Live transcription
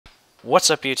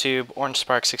What's up, YouTube?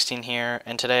 OrangeSpark16 here,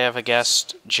 and today I have a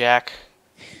guest, Jack.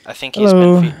 I think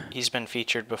Hello. he's been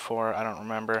featured before. I don't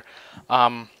remember.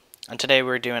 And today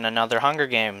we're doing another Hunger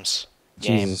Games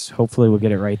game. Jesus, hopefully we'll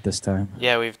get it right this time.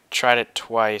 Yeah, we've tried it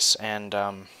twice, and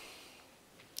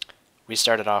we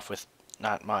started off with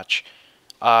not much.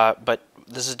 But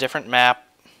this is a different map,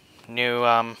 new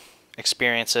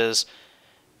experiences,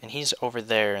 and he's over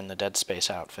there in the Dead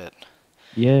Space outfit.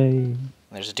 Yay.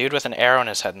 There's a dude with an arrow in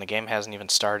his head, and the game hasn't even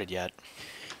started yet.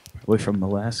 Away from the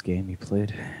last game you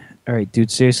played. Alright,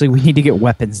 dude, seriously, we need to get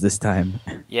weapons this time.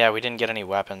 Yeah, we didn't get any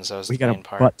weapons. That was We the got main a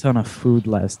part. butt ton of food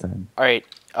last time. Alright,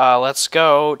 let's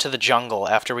go to the jungle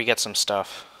after we get some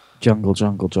stuff. Jungle,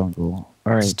 jungle, jungle. It's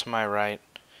Alright. to my right.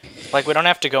 Like, we don't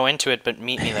have to go into it, but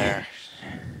meet me there.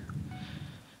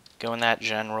 Go in that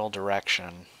general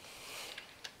direction.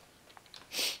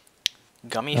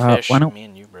 Gummy fish, why don't- me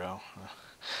and you, bro.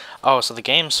 Oh, so the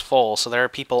game's full, so there are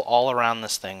people all around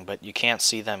this thing, but you can't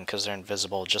see them because they're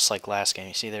invisible, just like last game.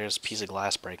 You see there's a piece of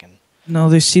glass breaking. No,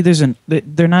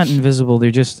 they're not invisible,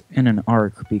 they're just in an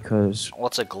arc because... Well,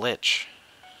 it's a glitch.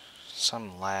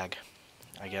 Some lag,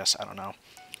 I guess. I don't know.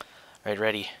 Alright,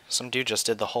 ready. Some dude just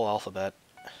did the whole alphabet.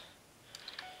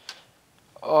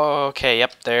 Okay,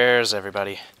 yep, there's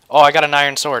everybody. Oh, I got an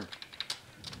iron sword.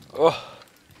 Oh,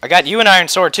 I got you an iron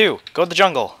sword, too. Go to the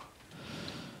jungle.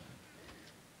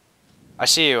 I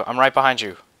see you. I'm right behind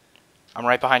you. I'm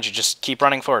right behind you. Just keep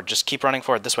running forward. Just keep running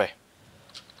forward this way.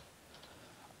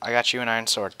 I got you an iron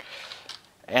sword.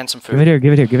 And some food. Give it here,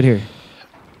 give it here, give it here.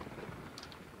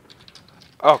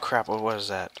 Oh, crap. What was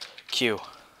that? Q.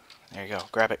 There you go.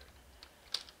 Grab it.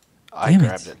 I Damn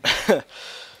grabbed it. it.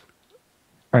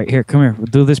 Alright, here, come here. We'll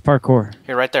do this parkour.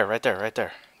 Here, right there, right there, right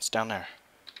there. It's down there.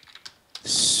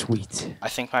 Sweet. I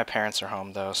think my parents are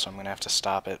home, though, so I'm going to have to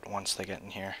stop it once they get in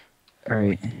here.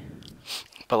 Alright.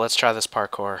 But let's try this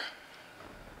parkour.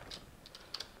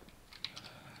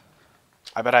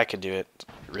 I bet I could do it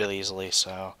really easily,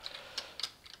 so...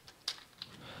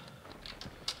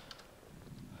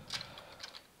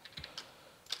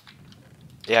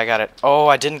 Yeah, I got it. Oh,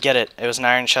 I didn't get it. It was an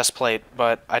iron chest plate,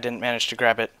 but I didn't manage to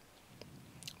grab it.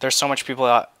 There's so much people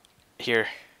out here.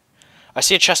 I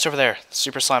see a chest over there.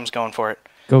 Super Slime's going for it.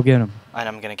 Go get him. And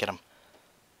I'm gonna get him.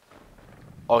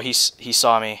 Oh, he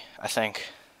saw me, I think.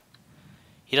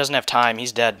 He doesn't have time.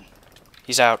 He's dead.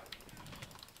 He's out.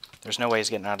 There's no way he's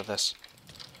getting out of this.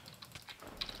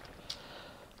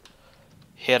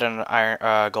 He had an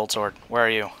iron gold sword. Where are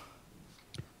you?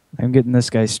 I'm getting this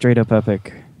guy straight up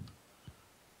epic.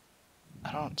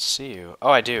 I don't see you.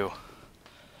 Oh, I do.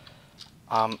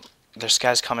 There's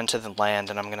guys coming to the land,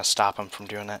 and I'm gonna stop him from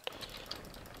doing that.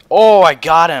 Oh, I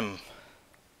got him!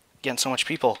 Getting so much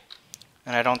people.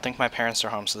 And I don't think my parents are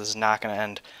home, so this is not gonna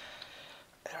end.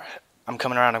 I'm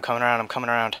coming around, I'm coming around, I'm coming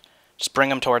around. Just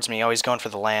bring him towards me. Oh, he's going for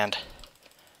the land.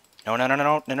 No, no, no, no,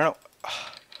 no, no, no, no.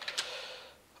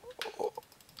 Oh,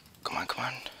 come on, come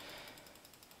on.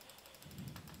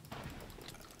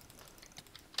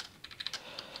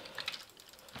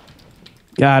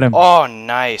 Got him. Oh,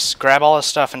 nice. Grab all this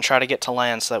stuff and try to get to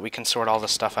land so that we can sort all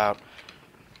this stuff out.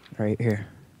 Right here.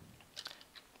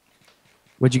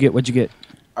 What'd you get? What'd you get?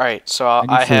 Alright, so need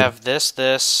I food. have this,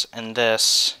 this, and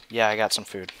this. Yeah, I got some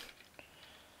food.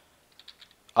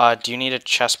 Do you need a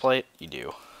chest plate? You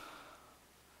do.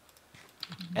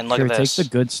 And look Sure, at this. take the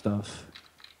good stuff.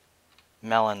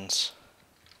 Melons.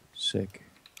 Sick.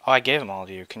 Oh, I gave them all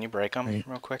to you. Can you break them Right.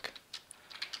 real quick?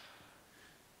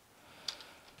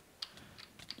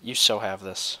 You so have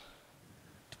this.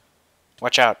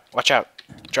 Watch out. Watch out.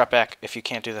 Drop back if you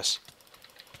can't do this.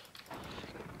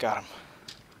 Got him.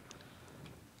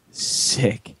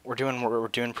 Sick. We're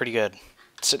doing pretty good.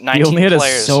 It's at He 19 only had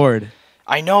players. a sword.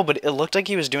 I know, but it looked like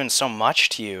he was doing so much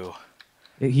to you.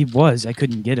 He was. I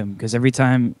couldn't get him because every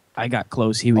time I got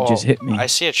close, he would just hit me. I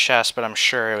see a chest, but I'm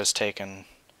sure it was taken.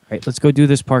 Right, let's go do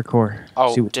this parkour.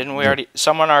 Oh, See what didn't can we do. already?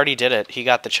 Someone already did it. He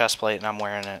got the chest plate, and I'm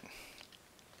wearing it.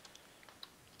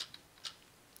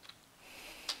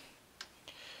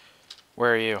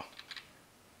 Where are you?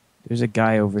 There's a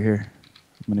guy over here.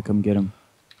 I'm gonna come get him.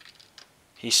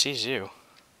 He sees you.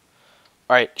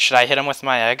 Alright, should I hit him with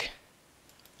my egg?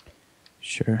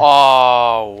 Sure.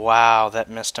 Oh, wow, that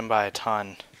missed him by a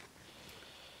ton.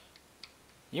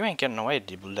 You ain't getting away,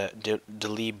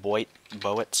 Delee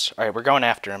Bowitz. Alright, we're going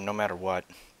after him no matter what.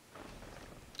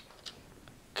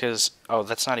 Cause, oh,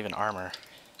 that's not even armor.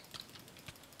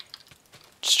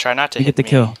 Just try not to You hit get the me.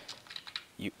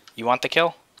 kill. You want the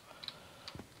kill?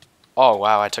 Oh,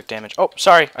 wow, I took damage. Oh,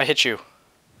 sorry, I hit you.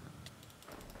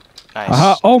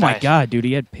 Nice. Oh my nice. god, dude,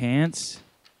 he had pants.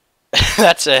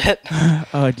 That's it. Do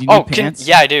you need Oh, pants?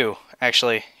 yeah, I do.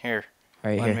 Actually, here. All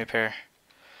right, Lend me here. a pair.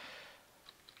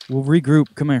 We'll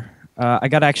regroup. Come here. I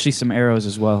got actually some arrows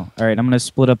as well. All right, I'm gonna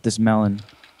split up this melon.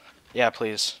 Yeah,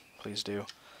 please. Please do.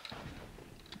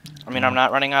 I mean, I'm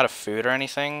not running out of food or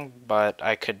anything, but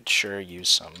I could sure use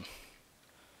some.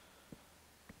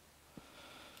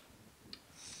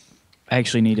 I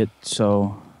actually need it.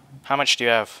 So How much do you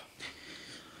have?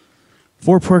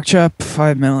 4 pork chop,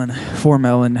 5 melon, 4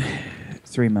 melon,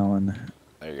 3 melon.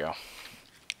 There you go.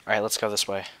 Alright, let's go this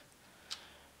way.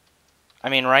 I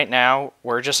mean, right now,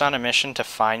 we're just on a mission to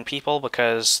find people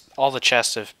because all the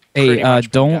chests have pretty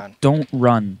much been gone. don't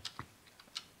run.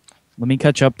 Let me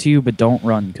catch up to you, but don't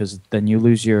run, because then you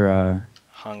lose your,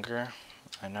 Hunger?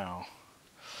 I know.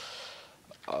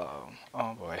 Oh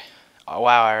boy. Oh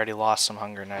wow, I already lost some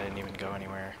hunger and I didn't even go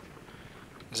anywhere.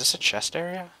 Is this a chest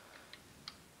area?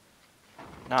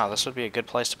 No, this would be a good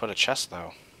place to put a chest,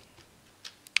 though.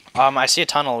 I see a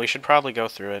tunnel. We should probably go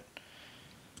through it.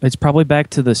 It's probably back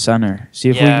to the center. See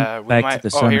if we can get back to the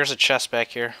center. Oh, here's a chest back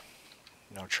here.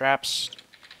 No traps.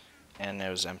 And it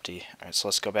was empty. Alright, so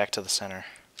let's go back to the center.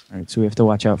 Alright, so we have to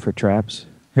watch out for traps.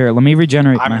 Here, let me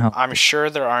regenerate my health. I'm sure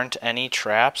there aren't any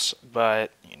traps,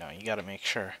 but, you know, you gotta make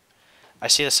sure. I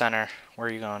see the center. Where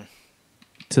are you going?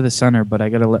 To the center, but I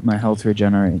gotta let my health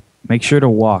regenerate. Make sure to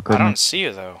walk. I don't see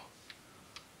you, though.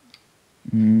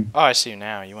 Mm. Oh, I see you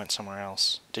now. You went somewhere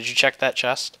else. Did you check that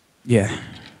chest? Yeah.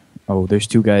 Oh, there's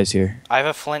 2 guys here. I have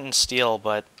a flint and steel,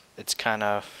 but it's kind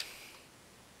of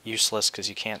useless because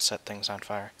you can't set things on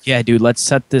fire. Yeah, dude, let's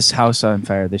set this house on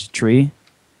fire. This tree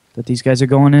that these guys are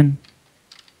going in.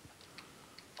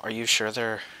 Are you sure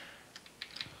they're...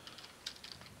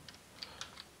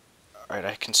 Alright,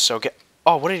 I can so get...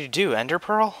 Oh, what did you do? Ender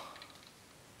Pearl?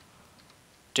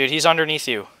 Dude, he's underneath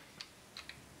you.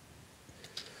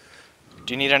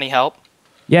 Do you need any help?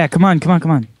 Yeah, come on.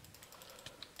 Alright,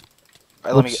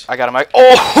 let me... I got him.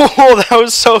 Oh, that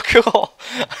was so cool.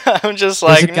 I'm just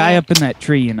like... There's a guy up in that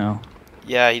tree, you know.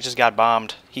 Yeah, he just got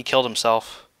bombed. He killed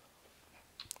himself.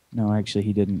 No, actually,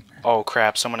 he didn't. Oh,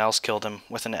 crap. Someone else killed him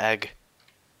with an egg.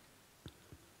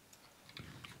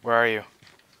 Where are you?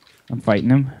 I'm fighting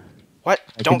him. What?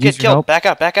 I Don't could get use your killed. help. Back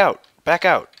out, back out. Back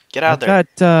out. Get out of there.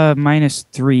 I've got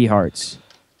 -3 hearts.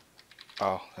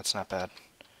 Oh, that's not bad.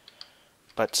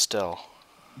 But still.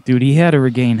 Dude, he had a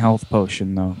regain health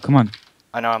potion, though. Come on.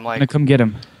 I know, I'm I'm like... gonna come get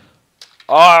him.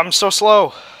 Oh, I'm so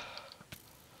slow.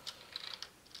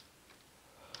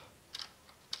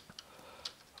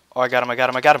 Oh, I got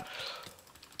him.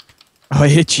 Oh, I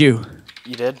hit you.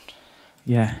 You did?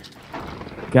 Yeah.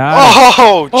 Got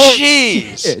Oh, it.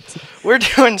 jeez. Shit. We're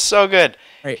doing so good.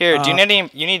 Right, Here, do you need any...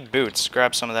 You need boots.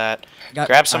 Grab some of that. got-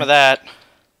 Grab some of that.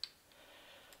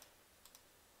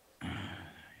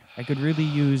 I could really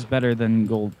use better than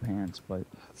gold pants, but...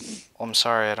 Well, I'm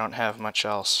sorry, I don't have much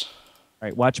else.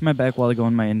 Alright, watch my back while I go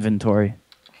in my inventory.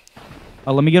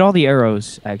 Oh, let me get all the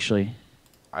arrows, actually.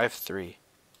 I have 3.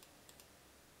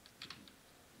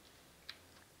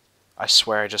 I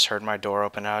swear I just heard my door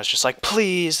open. I was just like,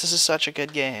 please, this is such a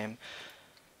good game.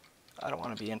 I don't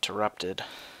want to be interrupted.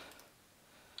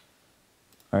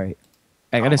 Alright.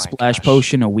 I Oh got my a splash gosh.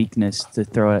 potion of weakness to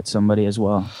throw at somebody as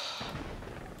well.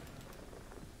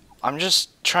 I'm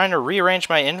just trying to rearrange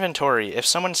my inventory. If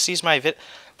someone sees my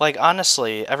like,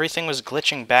 honestly, everything was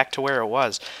glitching back to where it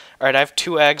was. Alright, I have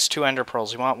 2 eggs, 2 ender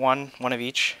pearls. You want one? One of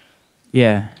each?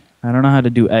 Yeah. I don't know how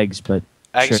to do eggs, but...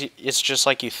 Eggs, sure. it's just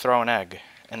like you throw an egg,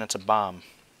 and it's a bomb.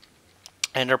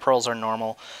 Ender pearls are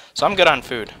normal. So I'm good on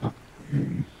food.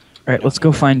 Alright, let's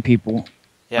go find people.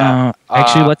 Yeah.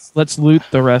 Actually, let's loot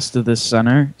the rest of this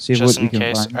center. See just what we in can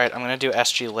case. find. Alright, I'm going to do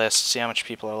SG list, see how much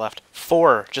people are left.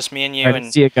 4. Just me and you. Alright, and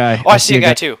I see a guy. Oh, I see a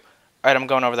guy too. Alright, I'm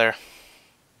going over there.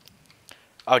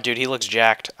 Oh, dude, he looks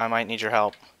jacked. I might need your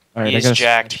help. Alright, He's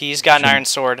jacked. He's got an iron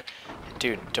sword.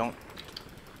 Dude, don't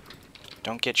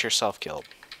get yourself killed.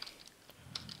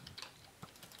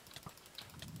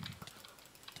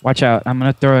 Watch out. I'm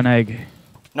gonna throw an egg.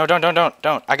 No, don't.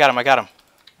 I got him.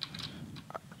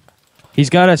 He's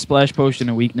got a splash potion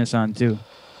of weakness on, too.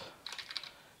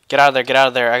 Get out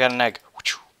of there. I got an egg.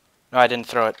 No, I didn't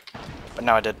throw it. But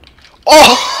now I did.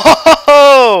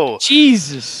 Oh!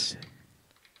 Jesus!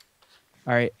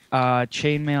 Alright,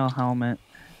 chainmail helmet.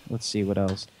 Let's see what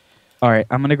else. Alright,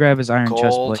 I'm gonna grab his iron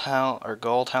chest plate.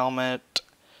 Gold helmet.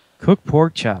 Cooked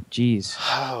pork chop, jeez.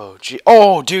 Oh, gee.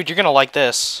 Oh, dude, you're gonna like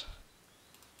this.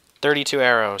 32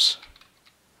 arrows.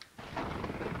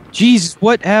 Jeez,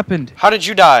 what happened? How did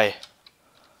you die?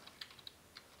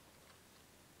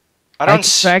 I don't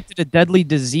contracted a deadly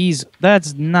disease.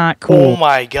 That's not cool. Oh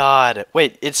my god.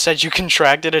 Wait, it said you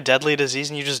contracted a deadly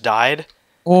disease and you just died?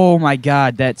 Oh my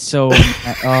god, that's so.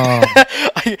 Oh.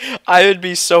 I would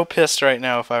be so pissed right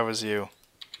now if I was you.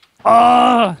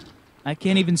 Oh! I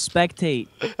can't even spectate.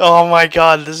 Oh my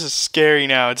god, this is scary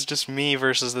now. It's just me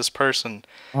versus this person.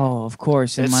 Oh, of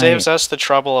course. It And saves us the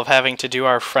trouble of having to do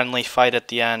our friendly fight at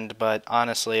the end, but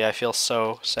honestly, I feel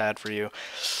so sad for you.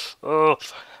 Oh,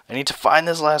 I need to find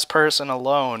this last person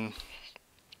alone.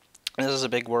 This is a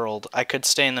big world. I could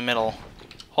stay in the middle.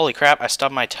 Holy crap, I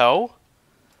stubbed my toe?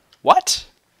 What?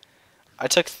 I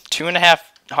took 2.5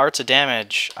 hearts of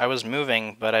damage. I was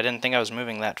moving, but I didn't think I was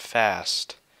moving that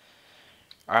fast.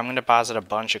 I'm going to deposit a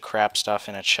bunch of crap stuff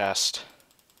in a chest.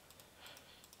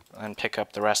 And pick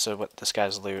up the rest of what this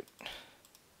guy's loot.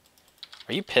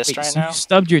 Are you pissed wait, right so now? you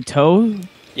stubbed your toe?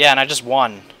 Yeah, and I just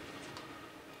won.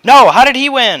 No, how did he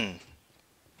win?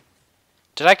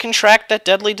 Did I contract that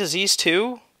deadly disease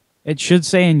too? It should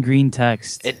say in green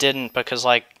text. It didn't because,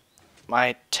 like,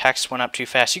 my text went up too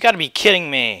fast. You gotta be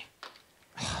kidding me.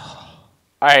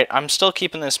 Alright, I'm still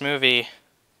keeping this video,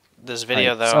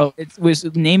 Right, though. so it was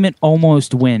name it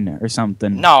almost win or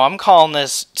something. No, I'm calling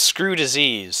this Screw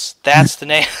Disease. That's the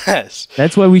name of this.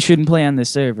 That's why we shouldn't play on this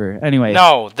server. Anyway.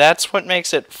 No, that's what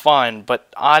makes it fun,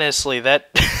 but honestly,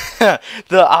 that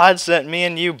the odds that me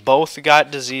and you both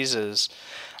got diseases.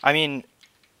 I mean,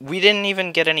 we didn't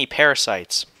even get any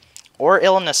parasites or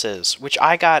illnesses, which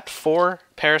I got 4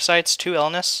 parasites, 2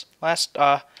 illness last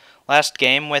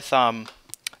game with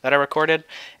that I recorded,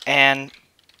 and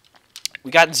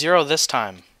we got 0 this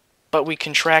time. But we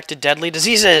contracted deadly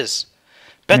diseases.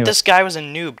 Bet Anyway. this guy was a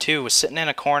noob too, was sitting in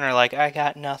a corner like, I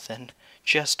got nothing,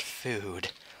 just food.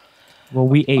 Well,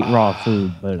 we ate raw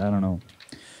food, but I don't know.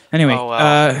 Anyway, Oh,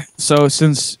 well. so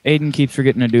since Aiden keeps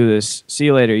forgetting to do this, see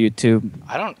you later, YouTube.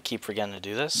 I don't keep forgetting to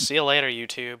do this. See you later,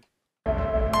 YouTube.